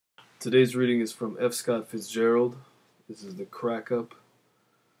Today's reading is from F. Scott Fitzgerald. This is The Crack Up.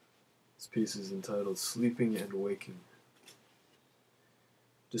 This piece is entitled Sleeping and Waking.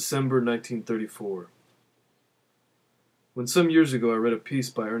 December 1934. When some years ago I read a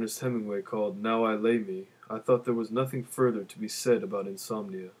piece by Ernest Hemingway called Now I Lay Me, I thought there was nothing further to be said about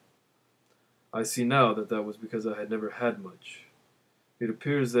insomnia. I see now that that was because I had never had much. It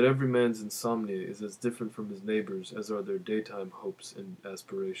appears that every man's insomnia is as different from his neighbor's as are their daytime hopes and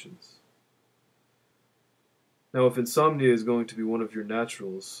aspirations. Now, if insomnia is going to be one of your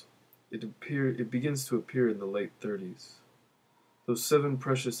naturals, it begins to appear in the late 30s. Those 7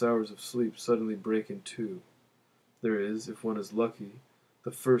 precious hours of sleep suddenly break in two. There is, if one is lucky,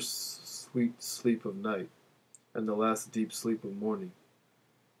 the first sweet sleep of night, and the last deep sleep of morning.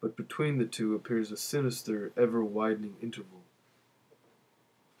 But between the two appears a sinister, ever-widening interval.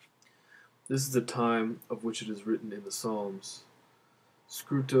 This is the time of which it is written in the Psalms,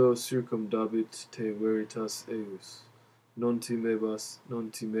 Scruto circumdabit te veritas eius, non timebis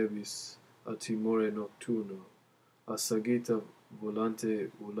a timore nocturno, a sagita volante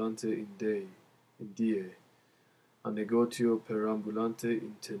in die, a negotio perambulante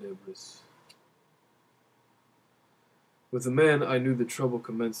in tenebris. With a man, I knew the trouble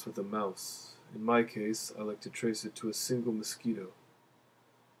commenced with a mouse. In my case, I like to trace it to a single mosquito.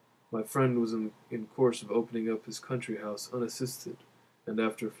 My friend was in course of opening up his country house unassisted, and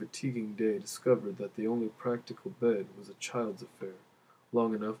after a fatiguing day discovered that the only practical bed was a child's affair,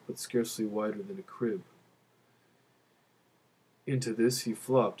 long enough but scarcely wider than a crib. Into this he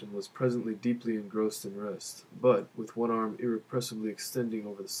flopped and was presently deeply engrossed in rest, but with one arm irrepressibly extending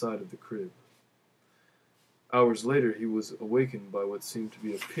over the side of the crib. Hours later he was awakened by what seemed to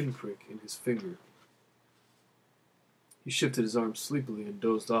be a pinprick in his finger. He shifted his arm sleepily and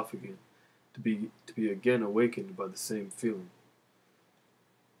dozed off again, to be again awakened by the same feeling.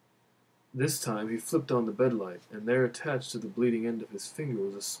 This time he flipped on the bedlight, and there attached to the bleeding end of his finger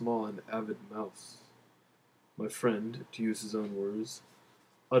was a small and avid mouse. My friend, to use his own words,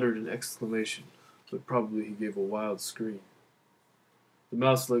 uttered an exclamation, but probably he gave a wild scream. The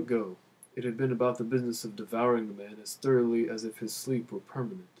mouse let go. It had been about the business of devouring the man as thoroughly as if his sleep were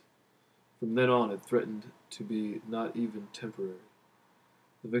permanent. From then on it threatened to be not even temporary.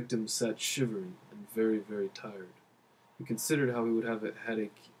 The victim sat shivering and very, very tired. He considered how he would have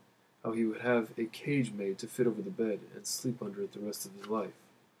a cage made to fit over the bed and sleep under it the rest of his life.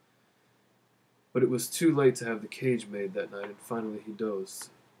 But it was too late to have the cage made that night, and finally he dozed,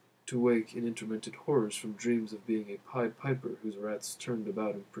 to wake in intermittent horrors from dreams of being a Pied Piper whose rats turned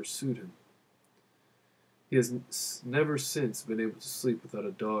about and pursued him. He has never since been able to sleep without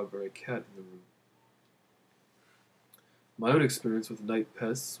a dog or a cat in the room. My own experience with night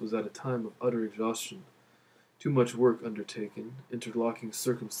pests was at a time of utter exhaustion, too much work undertaken, interlocking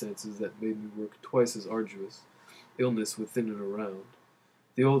circumstances that made me work twice as arduous, illness within and around,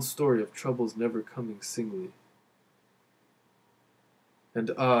 the old story of troubles never coming singly. And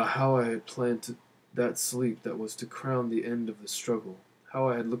how I had planned that sleep that was to crown the end of the struggle. How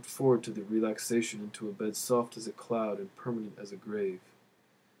I had looked forward to the relaxation into a bed soft as a cloud and permanent as a grave.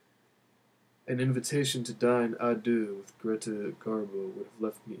 An invitation to dine à deux with Greta Garbo would have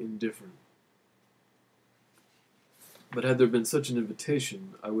left me indifferent. But had there been such an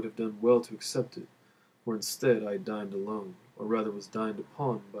invitation, I would have done well to accept it, for instead I dined alone, or rather was dined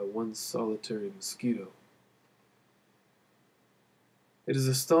upon by one solitary mosquito. It is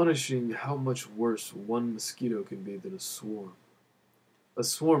astonishing how much worse one mosquito can be than a swarm. A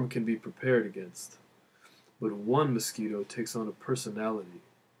swarm can be prepared against, but one mosquito takes on a personality,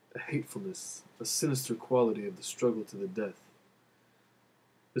 a hatefulness, a sinister quality of the struggle to the death.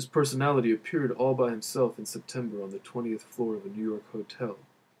 This personality appeared all by himself in September on the 20th floor of a New York hotel,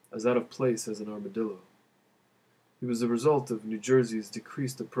 as out of place as an armadillo. He was the result of New Jersey's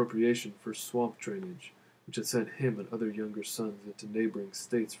decreased appropriation for swamp drainage, which had sent him and other younger sons into neighboring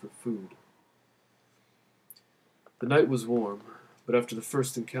states for food. The night was warm, but after the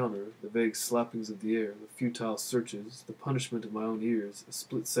first encounter, the vague slappings of the air, the futile searches, the punishment of my own ears, a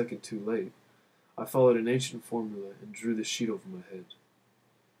split second too late, I followed an ancient formula and drew the sheet over my head.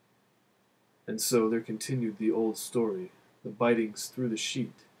 And so there continued the old story, the bitings through the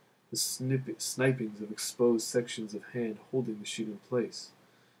sheet, the snipings of exposed sections of hand holding the sheet in place,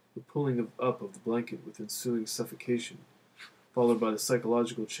 the pulling up of the blanket with ensuing suffocation, followed by the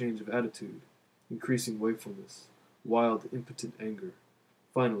psychological change of attitude, increasing wakefulness, wild, impotent anger,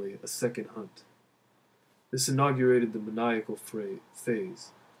 finally a second hunt. This inaugurated the maniacal phase,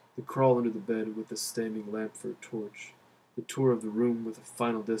 the crawl under the bed with a standing lamp for a torch, the tour of the room with a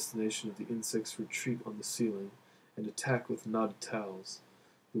final destination of the insect's retreat on the ceiling, and attack with knotted towels,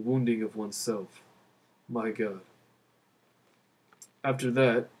 the wounding of oneself. My God. After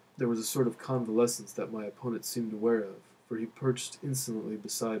that, there was a sort of convalescence that my opponent seemed aware of, for he perched insolently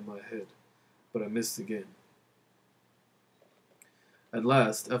beside my head, but I missed again. At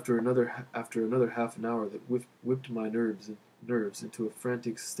last, after another half an hour that whipped my nerves into a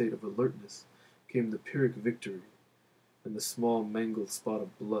frantic state of alertness, came the Pyrrhic victory, and the small mangled spot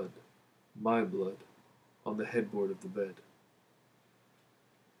of blood, my blood, on the headboard of the bed.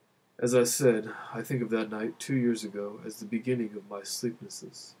 As I said, I think of that night 2 years ago as the beginning of my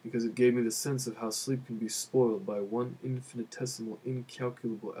sleeplessness, because it gave me the sense of how sleep can be spoiled by one infinitesimal,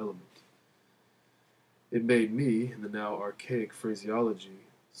 incalculable element. It made me, in the now archaic phraseology,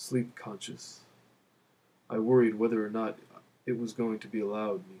 sleep-conscious. I worried whether or not it was going to be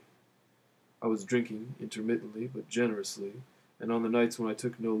allowed me. I was drinking, intermittently but generously, and on the nights when I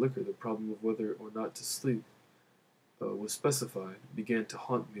took no liquor, the problem of whether or not to sleep was specified, began to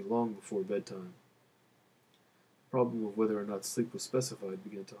haunt me long before bedtime. The problem of whether or not sleep was specified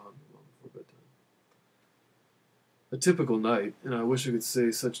began to haunt me long before bedtime. A typical night, and I wish I could say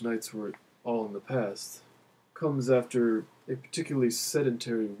such nights were all in the past, comes after a particularly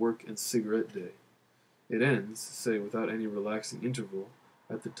sedentary work and cigarette day. It ends, say, without any relaxing interval,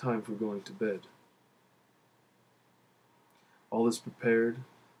 at the time for going to bed. All is prepared,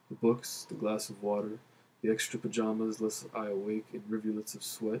 the books, the glass of water, the extra pajamas lest I awake in rivulets of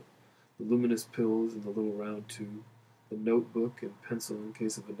sweat, the luminous pills in the little round tube, the notebook and pencil in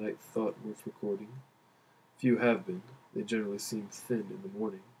case of a night thought worth recording. Few have been. They generally seem thin in the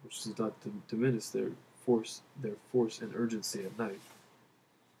morning, which does not diminish their force and urgency at night.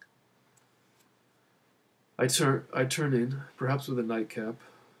 I turn in, perhaps with a nightcap.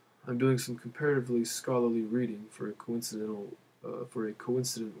 I'm doing some comparatively scholarly reading for a coincident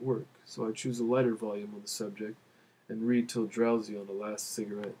work, so I choose a lighter volume on the subject and read till drowsy on a last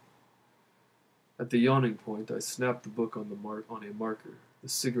cigarette. At the yawning point, I snap the book on a marker, the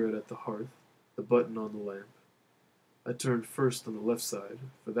cigarette at the hearth, the button on the lamp. I turn first on the left side,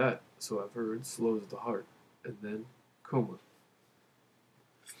 for that, so I've heard, slows the heart, and then coma.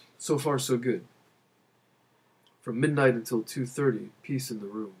 So far, so good. From midnight until 2:30, peace in the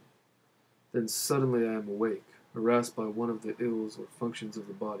room. Then suddenly I am awake, harassed by one of the ills or functions of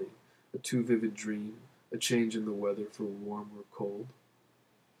the body, a too vivid dream, a change in the weather for warm or cold.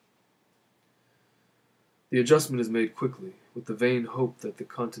 The adjustment is made quickly, with the vain hope that the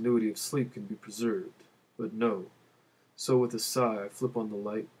continuity of sleep can be preserved. But no. So with a sigh I flip on the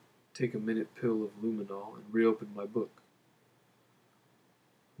light, take a minute pill of luminol, and reopen my book.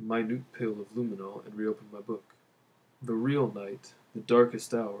 The real night, the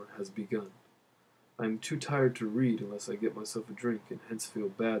darkest hour, has begun. I am too tired to read unless I get myself a drink and hence feel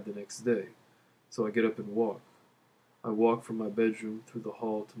bad the next day, so I get up and walk. I walk from my bedroom through the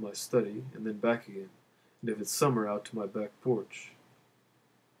hall to my study and then back again, and if it's summer out to my back porch.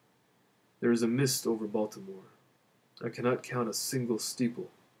 There is a mist over Baltimore. I cannot count a single steeple.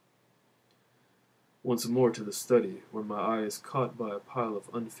 Once more to the study, where my eye is caught by a pile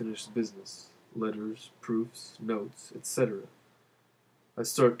of unfinished business, letters, proofs, notes, etc. I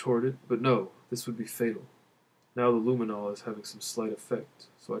start toward it, but no, this would be fatal. Now the luminol is having some slight effect,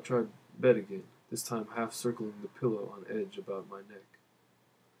 so I try bed again, this time half circling the pillow on edge about my neck.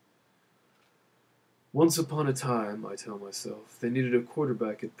 Once upon a time, I tell myself, they needed a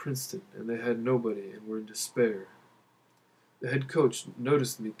quarterback at Princeton, and they had nobody and were in despair. The head coach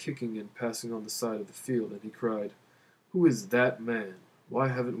noticed me kicking and passing on the side of the field, and he cried, "Who is that man? Why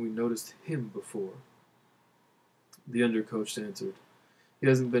haven't we noticed him before?" The undercoach answered, "He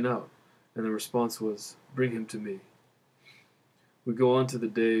hasn't been out," and the response was, "Bring him to me." We go to the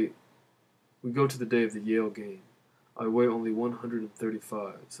day of the Yale game. I weigh only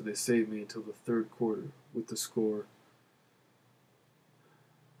 135, so they save me until the third quarter with the score.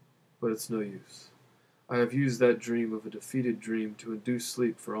 But it's no use. I have used that dream of a defeated dream to induce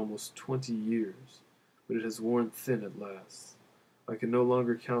sleep for almost 20 years, but it has worn thin at last. I can no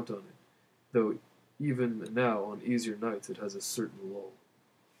longer count on it, though even now on easier nights it has a certain lull.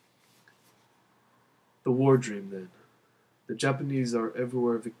 The war dream, then. The Japanese are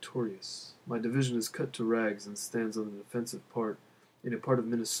everywhere victorious. My division is cut to rags and stands on the defensive in a part of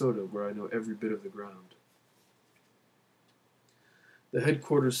Minnesota where I know every bit of the ground. The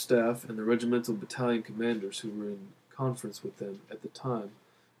headquarters staff and the regimental battalion commanders who were in conference with them at the time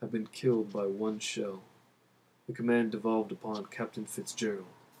have been killed by one shell. The command devolved upon Captain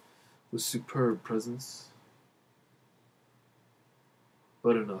Fitzgerald, with superb presence.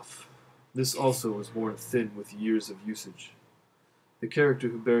 But enough. This also is worn thin with years of usage. The character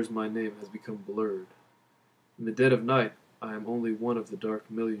who bears my name has become blurred. In the dead of night, I am only one of the dark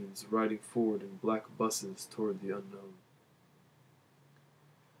millions riding forward in black buses toward the unknown.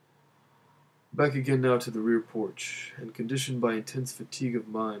 Back again now to the rear porch, and conditioned by intense fatigue of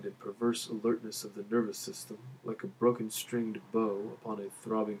mind and perverse alertness of the nervous system, like a broken-stringed bow upon a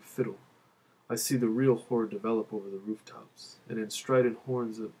throbbing fiddle, I see the real horror develop over the rooftops, and in the strident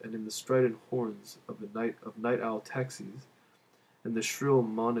horns of night owl taxis, and the shrill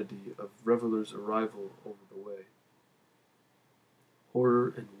monody of revelers' arrival over the way.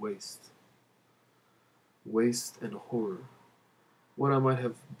 Horror and waste. Waste and horror. What I might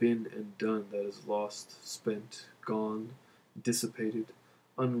have been and done that is lost, spent, gone, dissipated,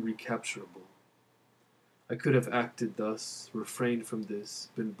 unrecapturable. I could have acted thus, refrained from this,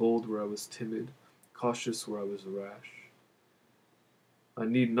 been bold where I was timid, cautious where I was rash. I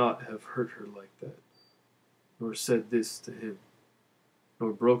need not have hurt her like that, nor said this to him,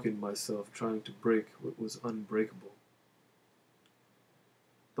 nor broken myself trying to break what was unbreakable.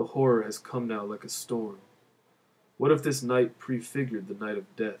 The horror has come now like a storm. What if this night prefigured the night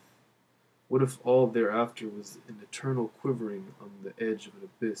of death? What if all thereafter was an eternal quivering on the edge of an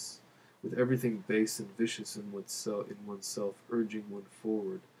abyss, with everything base and vicious in oneself urging one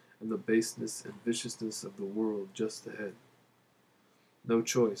forward, and the baseness and viciousness of the world just ahead? No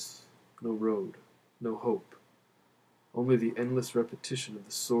choice, no road, no hope, only the endless repetition of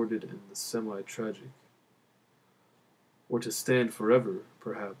the sordid and the semi-tragic. Or to stand forever,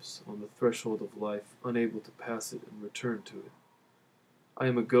 perhaps, on the threshold of life, unable to pass it and return to it. I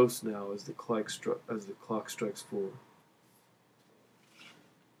am a ghost now as the clock strikes 4. On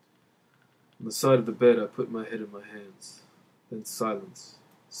the side of the bed I put my head in my hands. Then silence,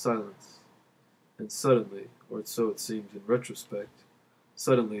 silence. And suddenly, or so it seems in retrospect,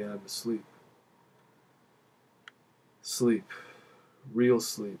 suddenly I am asleep. Sleep, real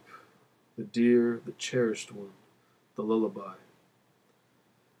sleep, the dear, the cherished one, the lullaby.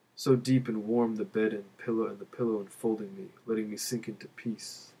 So deep and warm the bed and the pillow enfolding me, letting me sink into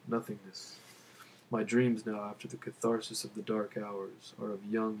peace, nothingness. My dreams now, after the catharsis of the dark hours, are of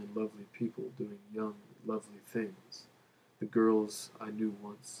young and lovely people doing young, lovely things. The girls I knew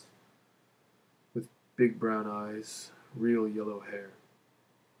once, with big brown eyes, real yellow hair.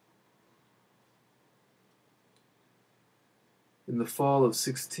 In the fall of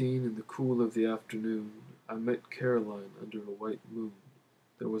 16, in the cool of the afternoon, I met Caroline under a white moon.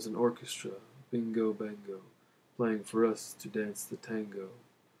 There was an orchestra, bingo bango, playing for us to dance the tango,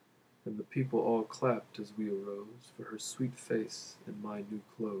 and the people all clapped as we arose for her sweet face and my new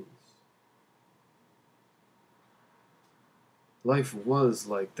clothes. Life was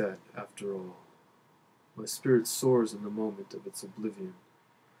like that, after all. My spirit soars in the moment of its oblivion,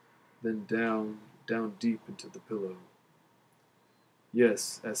 then down, down deep into the pillow.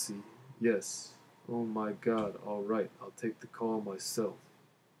 Yes, Essie, yes. Oh my God, all right, I'll take the call myself.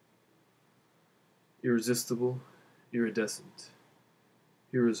 Irresistible, iridescent.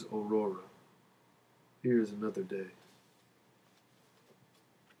 Here is Aurora. Here is another day.